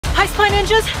Hi, Spy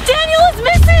Ninjas. Daniel is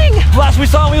missing! Last we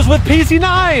saw him, he was with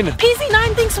PZ9.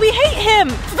 PZ9 thinks we hate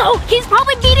him. So he's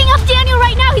probably beating up Daniel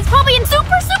right now. He's probably in super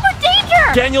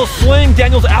danger. Daniel's sling,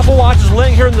 Daniel's Apple Watch is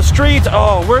laying here in the street.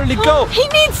 Oh, where did he go? He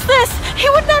needs this. He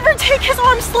would never take his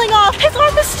arm sling off. His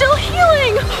arm is still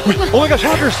healing. Oh my gosh,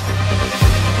 hackers!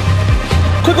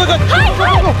 Quick, quick, quick! Hi,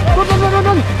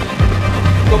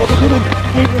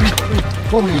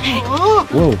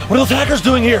 Whoa, what are those hackers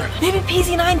doing here? Maybe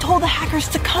PZ9 told the hackers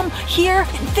to come here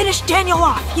and finish Daniel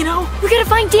off, you know? We gotta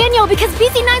find Daniel because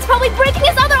PZ9's probably breaking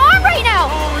his other arm right now.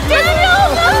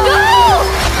 Daniel, let's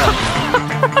go!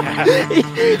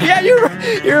 Yeah,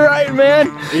 you're right, man.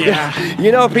 Yeah.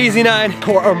 You know PZ9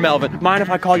 or Melvin. Mind if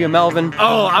I call you Melvin?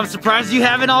 Oh, I'm surprised you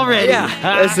haven't already.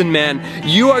 Yeah. Listen, man,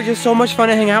 you are just so much fun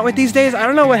to hang out with these days. I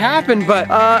don't know what happened,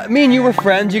 but me and you were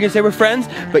friends. You can say we're friends,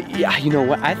 but yeah, you know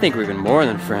what? I think we're even more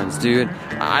than friends, dude.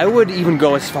 I would even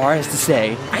go as far as to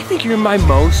say I think you're my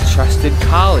most trusted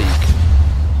colleague.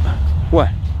 What?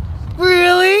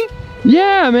 Really?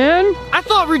 Yeah, man. I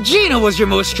thought Regina was your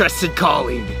most trusted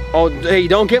colleague. Oh, hey,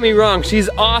 don't get me wrong, she's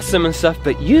awesome and stuff,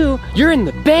 but you're in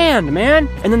the band, man.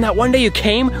 And then that one day you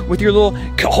came with your little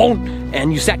cajon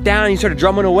and you sat down and you started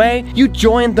drumming away. You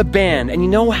joined the band, and you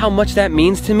know how much that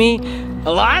means to me?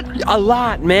 A lot? A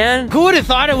lot, man. Who would have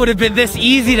thought it would have been this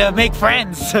easy to make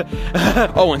friends?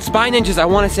 Oh, and Spy Ninjas, I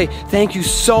want to say thank you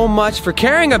so much for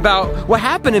caring about what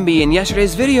happened to me in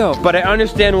yesterday's video. But I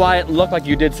understand why it looked like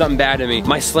you did something bad to me.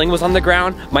 My sling was on the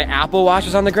ground, my Apple Watch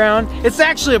was on the ground. It's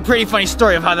actually a pretty funny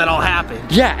story of how that all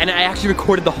happened. Yeah, and I actually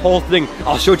recorded the whole thing.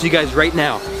 I'll show it to you guys right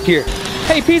now. Here.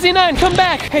 Hey, PZ9, come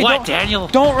back. Hey, what, Daniel?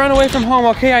 Don't run away from home,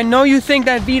 okay? I know you think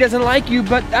that V doesn't like you,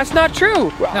 but that's not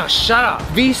true. No, shut up.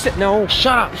 V said, no.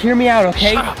 Shut up. Hear me out,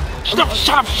 okay? Shut up. No,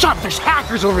 shut up. There's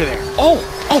hackers over there. Oh,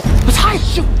 let's hide.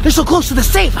 Shoot. They're so close to the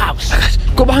safe house.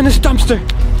 Go behind this dumpster.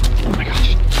 Oh my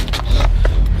gosh.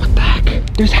 What the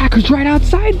heck? There's hackers right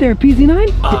outside there,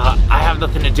 PZ9. I have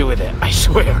nothing to do with it, I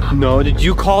swear. No, did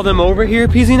you call them over here,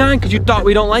 PZ9? Because you thought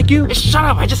we don't like you? Shut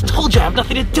up, I just told you I have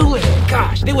nothing to do with it.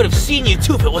 Gosh, they would have seen you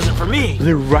too if it wasn't for me.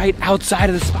 They're right outside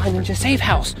of the Spy Ninja safe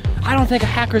house. I don't think a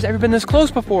hacker's ever been this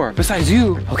close before. Besides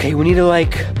you. Okay, we need to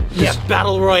like... Yeah,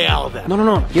 battle royale then.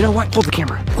 No. You know what? Hold the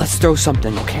camera. Let's throw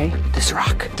something, okay? This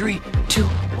rock. 3, 2,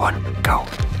 1, go.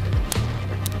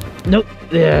 Nope,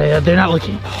 yeah, they're not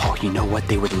looking. Oh, you know what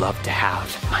they would love to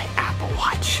have? My Apple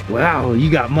Watch. Wow,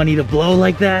 you got money to blow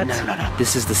like that? No.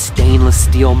 This is the stainless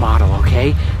steel model,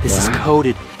 okay? This is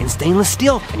coated in stainless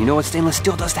steel. And you know what stainless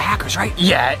steel does to hackers, right?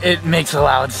 Yeah, it makes a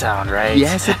loud sound, right?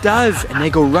 Yes, it does. And they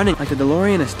go running like the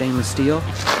DeLorean is stainless steel.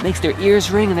 It makes their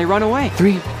ears ring and they run away.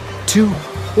 3, 2,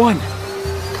 1.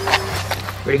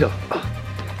 Where'd he go? Oh,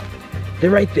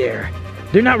 they're right there.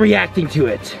 They're not reacting to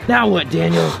it. Now what,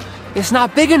 Daniel? It's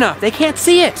not big enough. They can't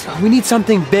see it. We need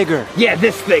something bigger. Yeah,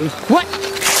 this thing. What?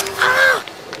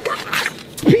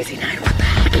 PZ9, what the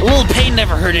heck? A little pain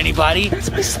never hurt anybody. That's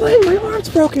my sling. My arm's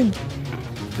broken.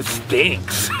 It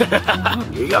stinks.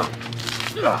 Here you go.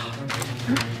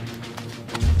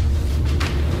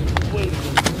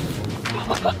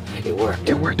 It worked.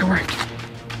 It worked.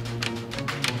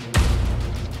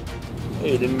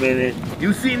 Wait a minute.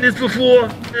 You seen this before?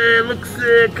 Looks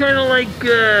kind of like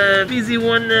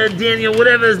PZ1 Daniel,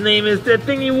 whatever his name is. That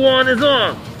thing he wore on his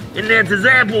arm. And that's his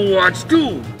Apple Watch,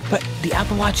 too. But the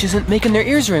Apple Watch isn't making their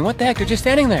ears ring. What the heck? They're just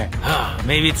standing there.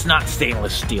 Maybe it's not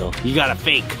stainless steel. You got a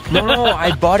fake. No.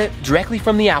 I bought it directly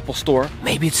from the Apple store.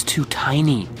 Maybe it's too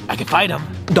tiny. I can fight him.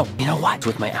 No, you know what?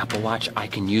 With my Apple Watch, I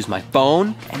can use my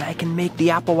phone and I can make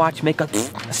the Apple Watch make a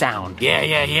sound. Yeah.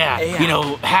 You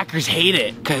know, hackers hate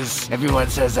it because everyone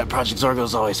says that Project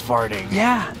Zorgo's always farting.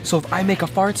 Yeah, so if I make a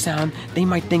fart sound, they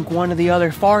might think one or the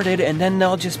other farted and then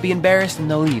they'll just be embarrassed and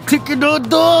they'll leave. Take it or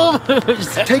dumb.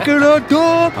 Take it or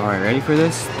dumb. All right, ready for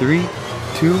this? 3,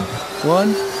 2,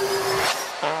 1.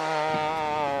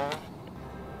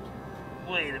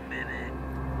 Wait a minute.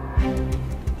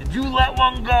 Did you let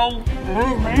one go?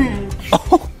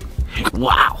 Oh.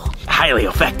 Wow, highly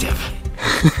effective.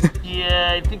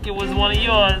 Yeah, I think it was one of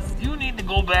yours. You need to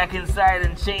go back inside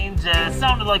and change. It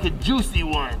sounded like a juicy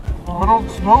one. I don't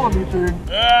smell anything.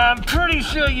 I'm pretty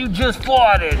sure you just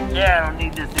farted. Yeah, I don't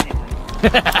need this anyway.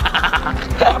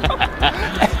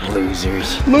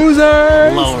 Losers.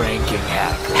 Low-ranking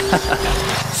hackers.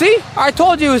 See? I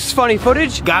told you it was funny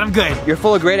footage. Got him good. You're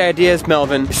full of great ideas,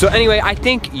 Melvin. So anyway, I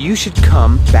think you should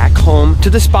come back home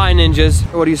to the Spy Ninjas.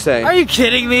 What do you say? Are you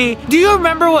kidding me? Do you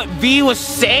remember what V was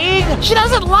saying? She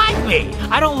doesn't like me.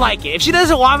 I don't like it. If she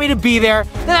doesn't want me to be there,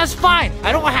 then that's fine.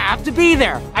 I don't have to be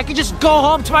there. I can just go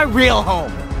home to my real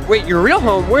home. Wait, your real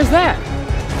home? Where's that?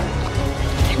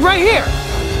 Right here.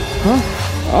 Huh?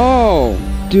 Oh.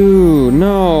 Dude,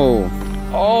 no.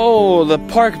 Oh, the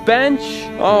park bench?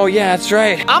 Oh, yeah, that's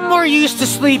right. I'm more used to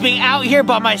sleeping out here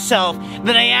by myself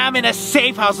than I am in a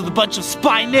safe house with a bunch of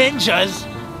spy ninjas.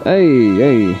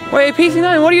 Hey. Wait,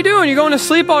 PZ9, what are you doing? You going to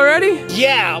sleep already?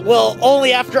 Yeah, well,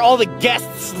 only after all the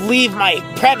guests leave my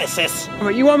premises.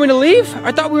 Wait, you want me to leave?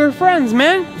 I thought we were friends,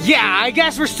 man. Yeah, I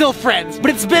guess we're still friends, but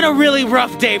it's been a really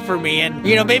rough day for me, and,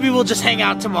 you know, maybe we'll just hang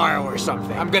out tomorrow or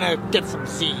something. I'm gonna get some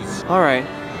C's. All right,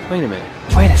 wait a minute.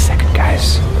 Wait a second,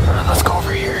 guys. Let's go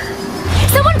over here.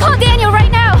 Someone call Daniel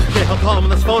right now! Okay, I'll call him on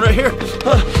this phone right here.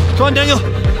 Come on, Daniel.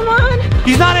 Come on.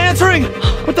 He's not answering.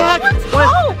 What the heck? What?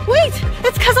 Oh, wait.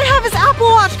 It's because I have his Apple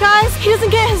Watch, guys. He doesn't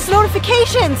get his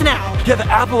notifications now. Yeah, the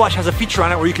Apple Watch has a feature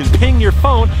on it where you can ping your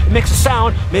phone. It makes a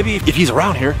sound. Maybe if he's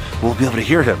around here, we'll be able to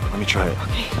hear him. Let me try it.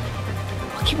 Okay.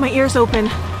 I'll keep my ears open.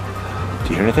 Do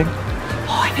you hear anything?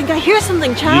 Oh, I think I hear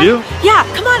something, Chad. You do? Yeah,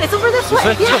 come on. It's over this way.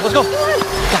 Let's Yeah, go. come on.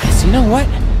 Guys, you know what?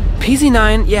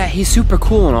 PZ9, yeah, he's super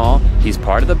cool and all. He's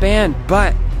part of the band,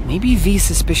 but maybe V's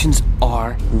suspicions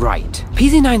are right.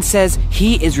 PZ9 says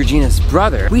he is Regina's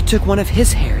brother. We took one of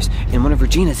his hairs and one of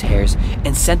Regina's hairs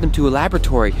and sent them to a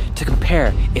laboratory to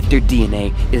compare if their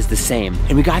DNA is the same.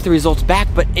 And we got the results back,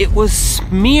 but it was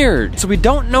smeared. So we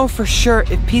don't know for sure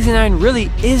if PZ9 really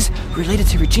is related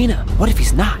to Regina. What if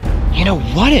he's not? You know,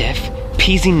 what if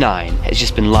PZ9 has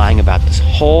just been lying about this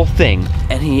whole thing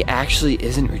and he actually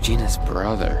isn't Regina's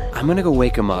brother? I'm gonna go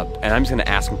wake him up and I'm just gonna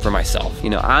ask him for myself. You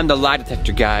know, I'm the lie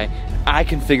detector guy. I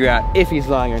can figure out if he's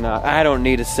lying or not. I don't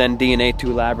need to send DNA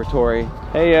to a laboratory.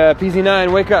 Hey,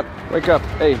 PZ9, wake up. Wake up.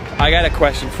 Hey, I got a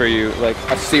question for you, like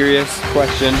a serious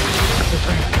question.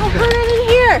 I heard it in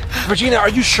here. Regina, are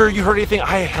you sure you heard anything?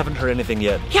 I haven't heard anything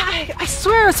yet. Yeah, I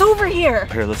swear it's over here.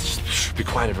 Here, let's just be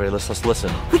quiet, everybody. Let's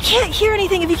listen. We can't hear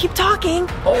anything if you keep talking.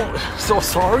 Oh, so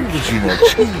sorry, Regina.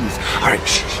 Jeez. All right,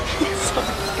 shh.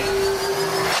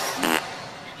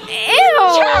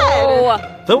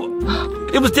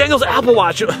 Ew! It was Daniel's Apple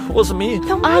Watch. It wasn't me.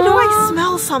 Then why do I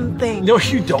smell something? No,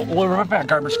 you don't. We'll run back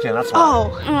garbage can. That's why.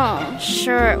 Oh. Oh,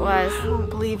 sure it was. I don't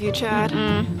believe you, Chad.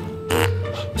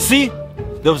 See?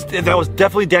 That was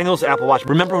definitely Daniel's Apple Watch.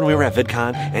 Remember when we were at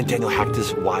VidCon and Daniel hacked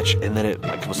his watch and then it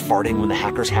was farting when the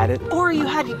hackers had it? Or you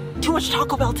had too much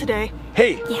Taco Bell today.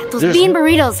 Hey, Yeah, those bean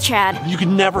burritos, Chad. you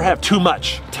can never have too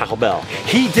much Taco Bell.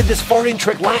 He did this farting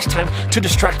trick last time to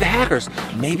distract the hackers.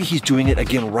 Maybe he's doing it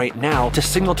again right now to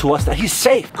signal to us that he's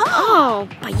safe. Oh,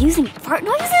 by using fart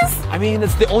noises? I mean,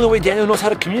 it's the only way Daniel knows how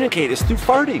to communicate is through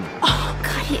farting. Oh,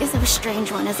 God, he is a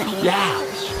strange one, isn't he? Yeah.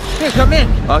 Here, come in.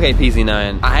 Okay,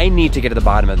 PZ9, I need to get to the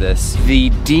bottom of this.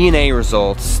 The DNA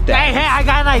results that... Hey, I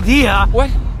got an idea. What?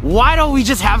 Why don't we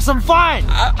just have some fun?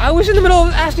 I was in the middle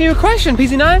of asking you a question,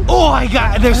 PZ9. Oh my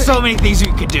God, there's so many things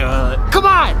we could do. Come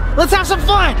on, let's have some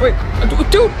fun. Wait,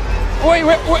 dude. Wait,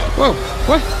 whoa,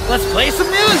 what? Let's play some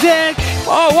music.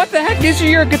 Oh, what the heck? These are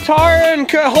your guitar and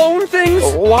cajon things?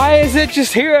 Why is it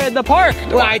just here at the park?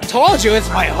 Well, I told you it's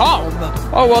my home.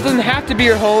 Oh, well, it doesn't have to be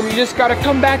your home. You just gotta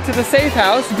come back to the safe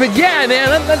house. But yeah, man,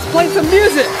 let's play some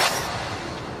music.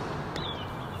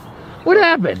 What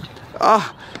happened?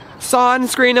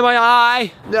 Sunscreen in my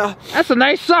eye. That's a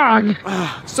nice song.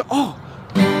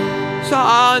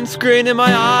 Sunscreen in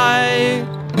my eye.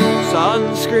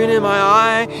 Sunscreen in my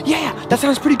eye. Yeah, that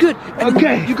sounds pretty good. And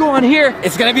Okay. you go on here.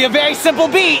 It's gonna be a very simple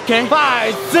beat. Okay.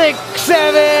 5, 6,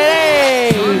 7,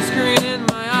 8. Sunscreen in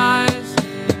my eyes.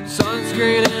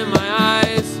 Sunscreen in my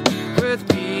eyes. With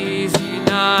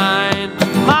PZ9.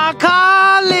 My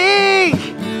colleague,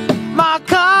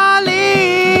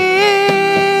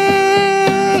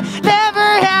 never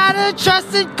had a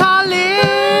trusted colleague.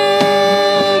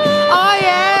 Oh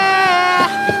yeah.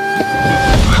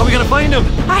 How are we gonna find him?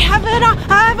 I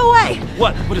have a way.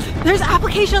 What? What is it? There's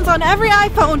applications on every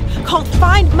iPhone called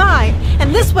Find My,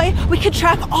 and this way we could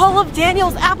track all of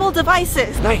Daniel's Apple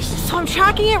devices. Nice. So I'm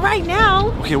tracking it right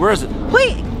now. Okay, where is it?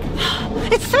 Wait,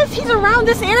 it says he's around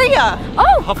this area.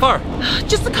 Oh, How far?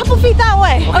 Just a couple feet that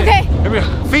way. okay. Here we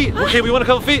go. Feet. Okay, we want a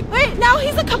couple feet. Wait, now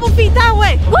he's a couple feet that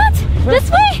way. What? This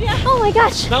way? Yeah. Oh my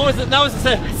gosh. Now what is it? Now what's it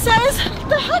say? It says,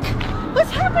 the heck?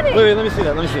 What's happening? Wait, let me see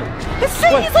that. Let me see it. It's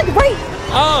saying he's like right.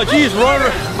 Oh, geez, Roger.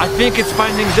 I think it's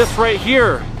finding this right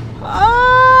here.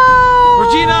 Oh.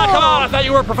 Regina, come on. I thought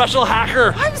you were a professional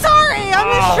hacker. I'm sorry.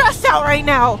 I'm stressed out right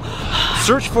now.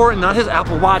 Search for it, not his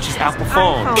Apple Watch, his Apple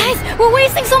phone. iPhone. Guys, we're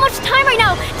wasting so much time right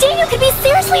now. Daniel could be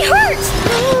seriously hurt.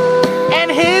 And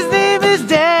his name is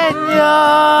Daniel.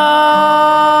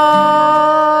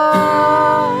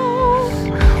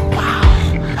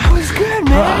 That was good,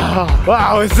 man.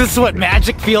 Wow, is this what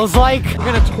magic feels like? We're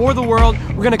gonna tour the world.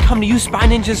 We're gonna come to you Spy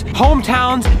Ninjas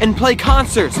hometowns and play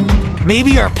concerts.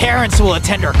 Maybe our parents will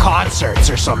attend our concerts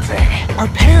or something. Our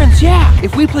parents, yeah.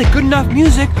 If we play good enough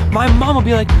music, my mom will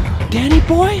be like, Danny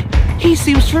boy, he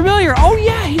seems familiar. Oh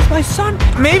yeah, he's my son.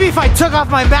 Maybe if I took off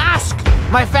my mask,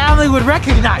 my family would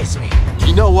recognize me.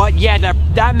 You know what? Yeah,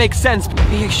 that makes sense.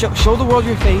 Here, show the world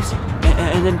your face,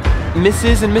 and then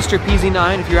Mrs. and Mr.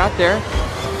 PZ9, if you're out there,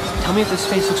 tell me if this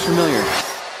face looks familiar.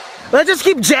 Let's just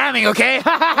keep jamming, okay?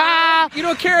 You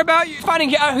don't care about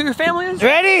finding out who your family is?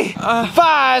 Ready?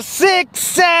 5, 6,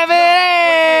 7,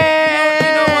 8.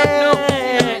 You know what? No.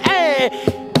 Hey.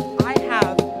 I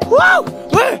have. Woo!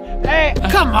 Hey,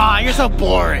 come on, you're so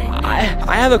boring.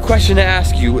 I have a question to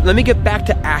ask you. Let me get back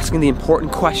to asking the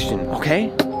important question, okay?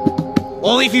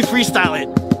 Only if you freestyle it.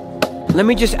 Let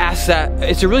me just ask that.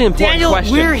 It's a really important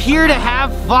question. Daniel, we're here to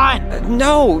have fun.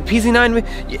 No, PZ9,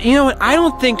 you know what? I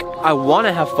don't think I want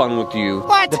to have fun with you.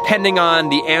 What? Depending on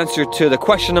the answer to the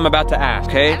question I'm about to ask,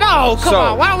 okay? No, come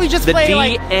on. Why don't we just play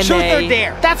like DNA... Truth or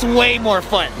Dare? That's way more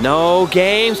fun. No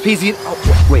games, PZ... Oh,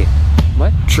 wait.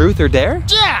 What? Truth or Dare?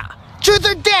 Yeah, Truth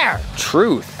or Dare.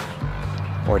 Truth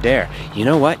or Dare. You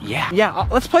know what? Yeah,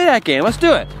 let's play that game. Let's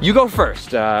do it. You go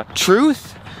first.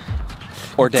 Truth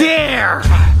or Dare? Dare.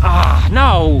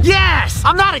 No. Yes,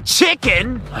 I'm not a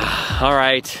chicken. All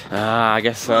right. I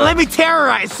guess so. Let me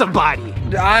terrorize somebody.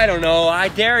 I don't know. I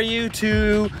dare you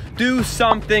to do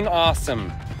something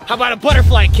awesome. How about a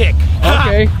butterfly kick?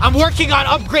 Okay. I'm working on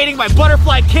upgrading my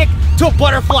butterfly kick to a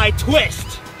butterfly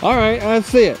twist. All right, let's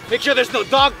see it. Make sure there's no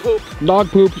dog poop. Dog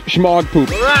poop, schmog poop.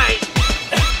 Right.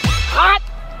 Hot.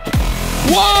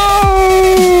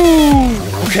 Whoa!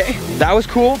 Okay, that was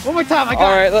cool. One more time, I got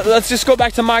All right, let's just go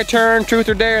back to my turn, truth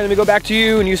or dare, and then we go back to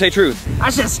you and you say truth.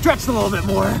 I should have stretched a little bit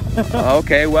more.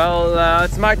 Okay, well,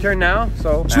 it's my turn now,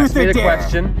 so Truth ask me or the dare?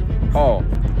 question. Oh,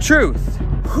 truth.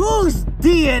 Whose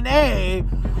DNA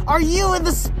are you and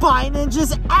the Spy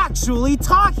Ninjas actually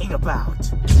talking about?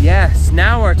 Yes,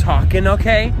 now we're talking,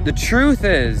 okay? The truth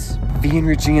is, V and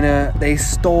Regina, they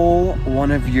stole one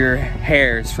of your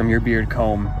hairs from your beard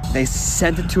comb. They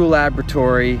sent it to a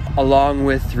laboratory along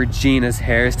with Regina's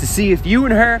hairs to see if you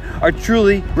and her are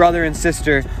truly brother and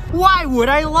sister. Why would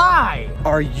I lie?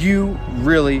 Are you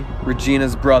really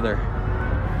Regina's brother?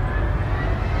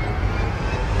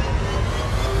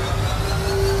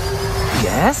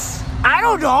 Yes? I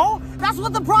don't know. That's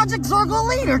what the Project Zorgo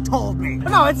leader told me.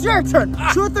 No, it's your turn.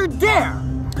 Truth or dare?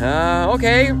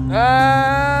 Okay.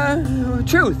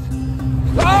 Truth.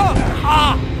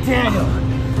 Daniel.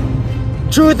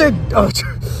 Truth or... Oh,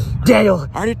 Daniel.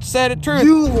 I already said it, truth.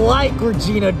 You like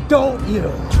Regina, don't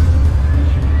you?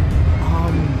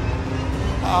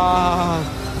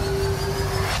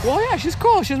 Well, yeah, she's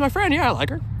cool. She's my friend. Yeah, I like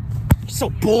her. You're so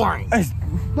boring.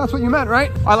 That's what you meant, right?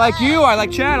 I like you, I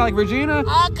like Chad, I like Regina.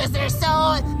 Oh, because they're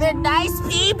nice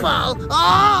people.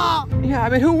 Oh! Yeah, I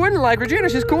mean, who wouldn't like Regina?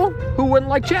 She's cool. Who wouldn't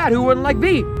like Chad? Who wouldn't like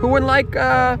V? Who wouldn't like,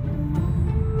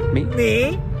 me?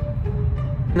 Me?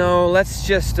 No, let's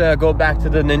just go back to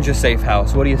the ninja safe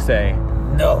house. What do you say?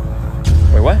 No.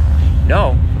 Wait, what?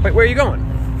 No. Wait, where are you going?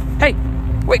 Hey,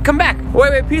 wait, come back.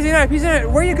 Wait,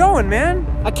 PZ9, where are you going, man?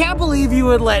 I can't believe you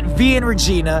would let V and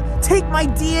Regina take my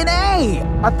DNA.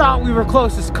 I thought we were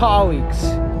closest colleagues.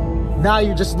 Now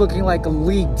you're just looking like a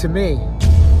league to me.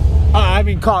 I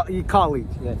mean, colleague.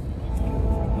 Yeah.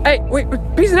 Hey, wait,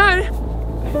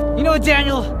 PZ9. You know what,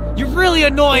 Daniel? You're really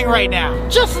annoying right now.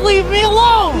 Just leave me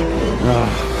alone.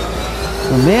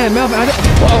 Oh man, Melvin,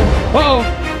 whoa,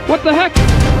 what the heck?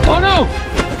 Oh no!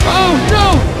 Oh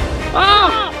no!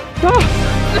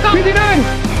 PZ9!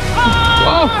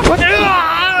 Oh, what?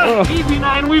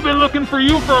 PZ9, we've been looking for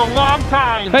you for a long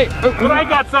time. Hey, but I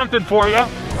got something for you.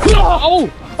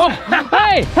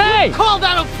 Hey! Call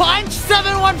that a punch,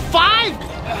 715?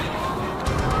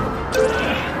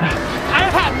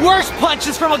 I've had worse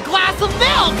punches from a glass of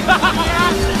milk.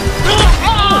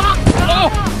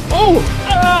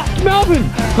 Melvin!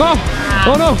 Oh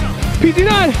no!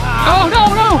 PZ9! Oh no!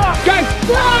 Guys!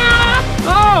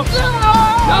 No!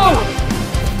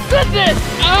 Goodness!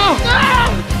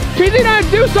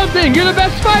 PZ9, do something! You're the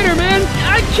best fighter, man!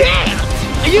 I can't!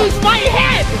 Use my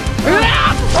head!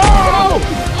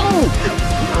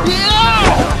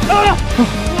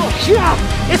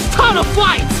 It's time to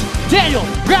fight! Daniel,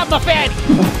 grab my fanny!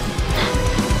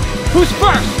 Who's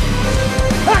first?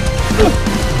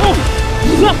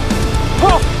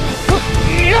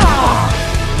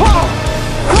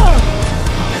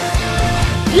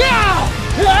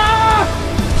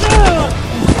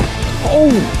 Oh,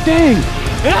 dang!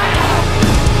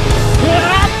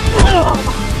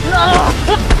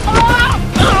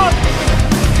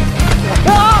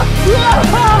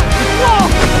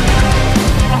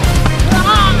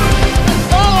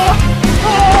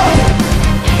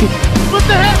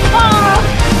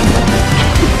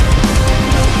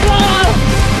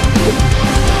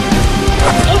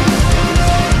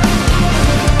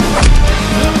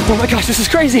 this is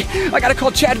crazy. I gotta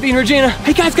call Chad, V, and Regina.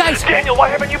 Hey, guys. Daniel, why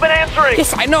haven't you been answering?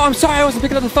 Yes, I know, I'm sorry I wasn't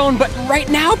picking up the phone, but right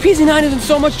now PZ9 is in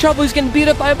so much trouble. He's getting beat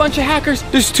up by a bunch of hackers.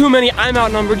 There's too many, I'm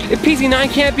outnumbered. If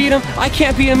PZ9 can't beat him, I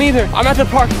can't beat him either. I'm at the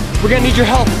park. We're gonna need your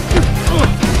help.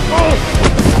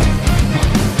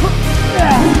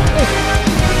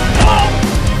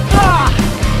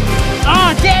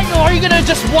 Daniel, are you gonna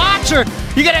just watch or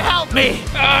you gonna help me?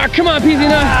 Come on,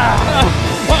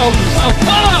 PZ9.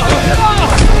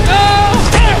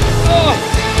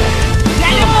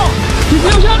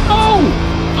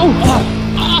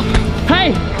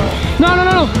 Hey!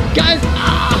 No! Guys!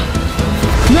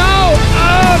 No!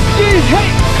 Jeez! Hey!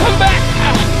 Come back!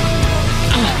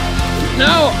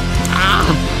 No!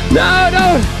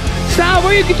 No! Stop!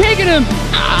 Where are you taking him?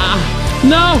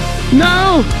 No!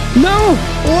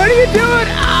 What are you doing?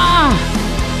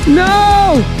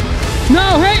 No!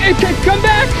 Hey! Come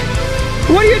back!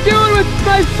 What are you doing with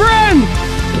my friend?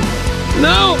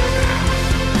 No!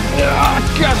 Oh,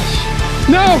 gosh!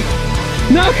 No!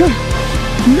 Come!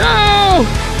 No!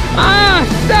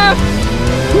 Stop!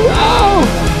 No!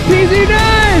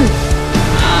 PZ9!